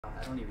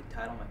I don't even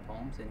title my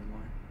poems anymore.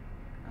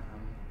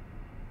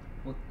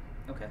 Well,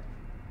 okay.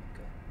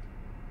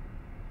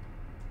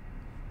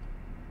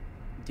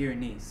 Dear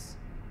niece,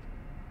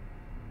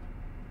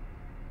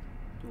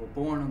 you were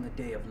born on the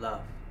day of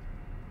love.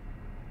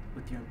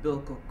 With your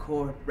umbilical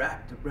cord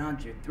wrapped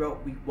around your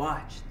throat, we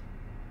watched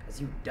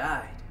as you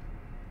died,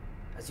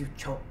 as you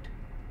choked.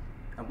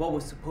 And what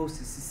was supposed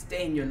to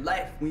sustain your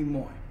life, we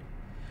mourned.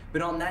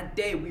 But on that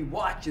day, we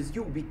watched as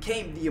you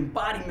became the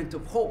embodiment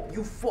of hope.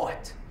 You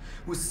fought.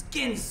 With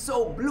skin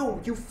so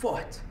blue, you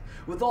fought.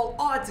 With all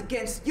odds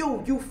against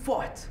you, you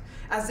fought.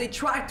 As they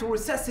tried to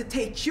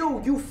resuscitate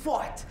you, you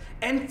fought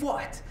and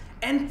fought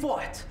and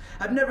fought.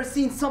 I've never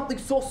seen something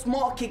so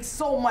small kick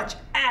so much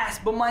ass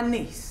but my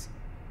niece.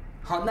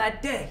 On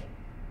that day,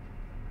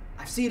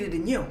 I've seen it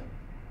in you.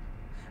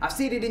 I've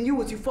seen it in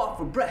you as you fought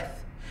for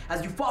breath.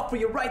 As you fought for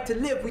your right to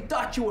live, we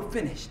thought you were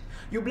finished.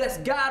 You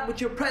blessed God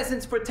with your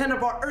presence for 10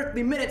 of our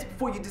earthly minutes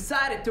before you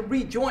decided to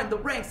rejoin the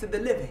ranks of the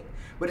living.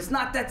 But it's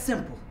not that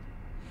simple.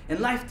 In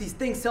life, these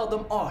things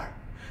seldom are.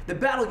 The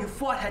battle you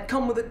fought had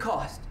come with a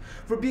cost.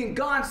 For being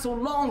gone so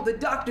long, the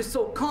doctors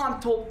so calm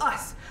told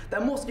us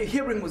that most of your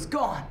hearing was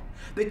gone.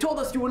 They told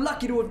us you were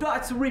lucky to have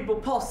died cerebral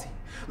palsy.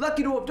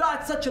 Lucky to have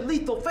died such a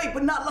lethal fate,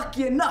 but not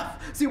lucky enough.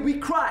 See, we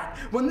cried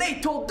when they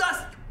told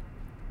us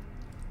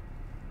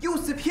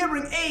use of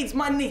hearing aids,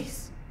 my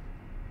niece.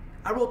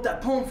 I wrote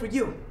that poem for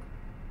you.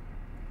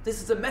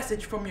 This is a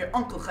message from your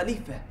uncle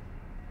Khalifa.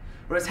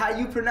 Or as how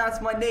you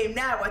pronounce my name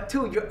now,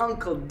 Atu, your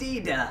uncle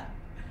Dida.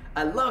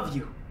 I love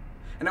you.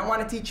 And I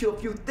want to teach you a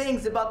few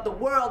things about the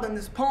world. In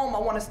this poem, I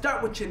want to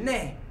start with your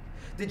name.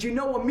 Did you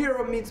know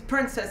Amira means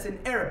princess in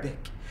Arabic?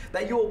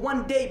 That you will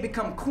one day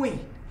become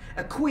queen.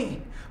 A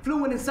queen.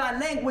 Fluent in sign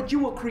language you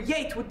will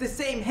create with the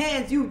same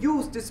hands you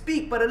use to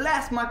speak. But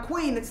alas, my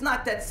queen, it's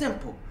not that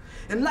simple.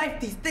 In life,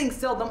 these things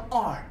seldom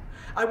are.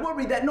 I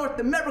worry that North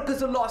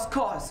America's a lost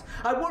cause.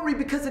 I worry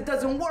because it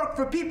doesn't work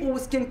for people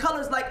with skin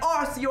colors like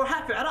ours, so you're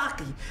half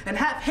Iraqi and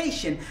half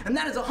Haitian, and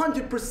that is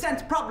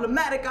 100%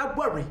 problematic. I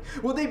worry.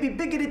 Will they be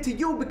bigoted to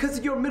you because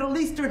of your Middle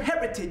Eastern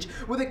heritage?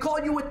 Will they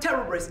call you a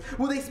terrorist?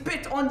 Will they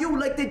spit on you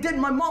like they did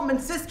my mom and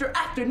sister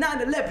after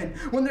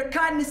 9/11 when their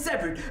kindness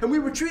severed and we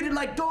were treated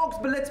like dogs?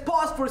 But let's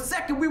pause for a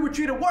second. We were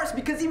treated worse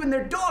because even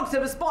their dogs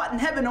have a spot in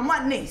heaven on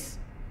my niece,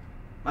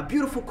 my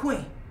beautiful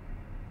queen.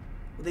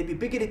 Will they be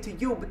bigoted to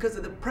you because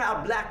of the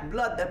proud black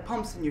blood that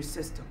pumps in your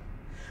system?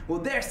 Will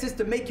their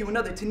system make you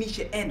another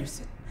Tanisha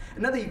Anderson,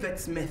 another Yvette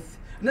Smith,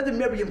 another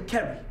Miriam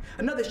Carey,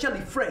 another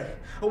Shelley Frey?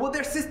 Or will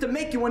their system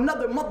make you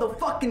another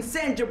motherfucking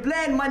Sandra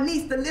Bland? My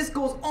niece, the list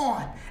goes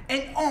on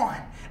and on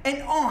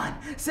and on.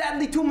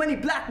 Sadly, too many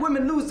black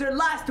women lose their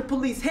lives to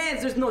police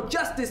hands. There's no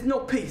justice, no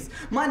peace.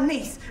 My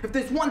niece, if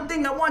there's one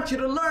thing I want you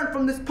to learn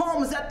from this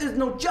poem is that there's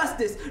no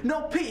justice,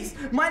 no peace.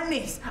 My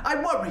niece, I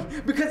worry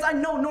because I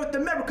know North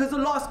America's a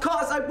lost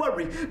cause. I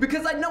worry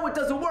because I know it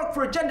doesn't work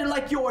for a gender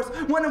like yours.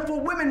 1 in 4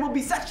 women will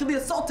be sexually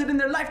assaulted in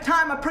their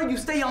lifetime. I pray you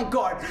stay on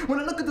guard. When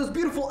I look at those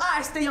beautiful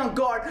eyes, stay on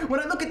guard.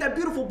 When I look at that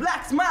beautiful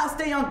black smile,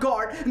 stay on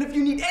guard. And if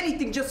you need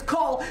anything, just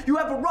call. You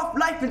have a rough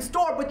life in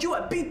store, but you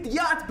have beat the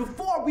odds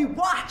before. We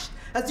watched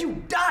as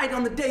you died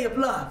on the day of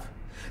love.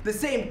 The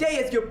same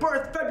day as your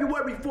birth,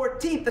 February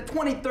 14th of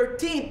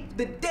 2013,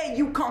 the day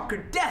you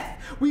conquered death.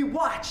 We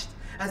watched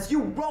as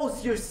you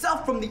rose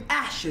yourself from the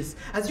ashes,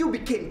 as you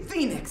became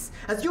Phoenix,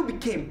 as you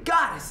became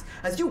goddess,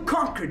 as you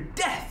conquered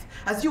death,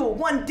 as you will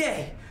one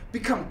day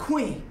become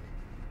queen.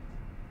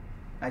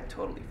 I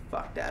totally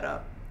fucked that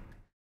up.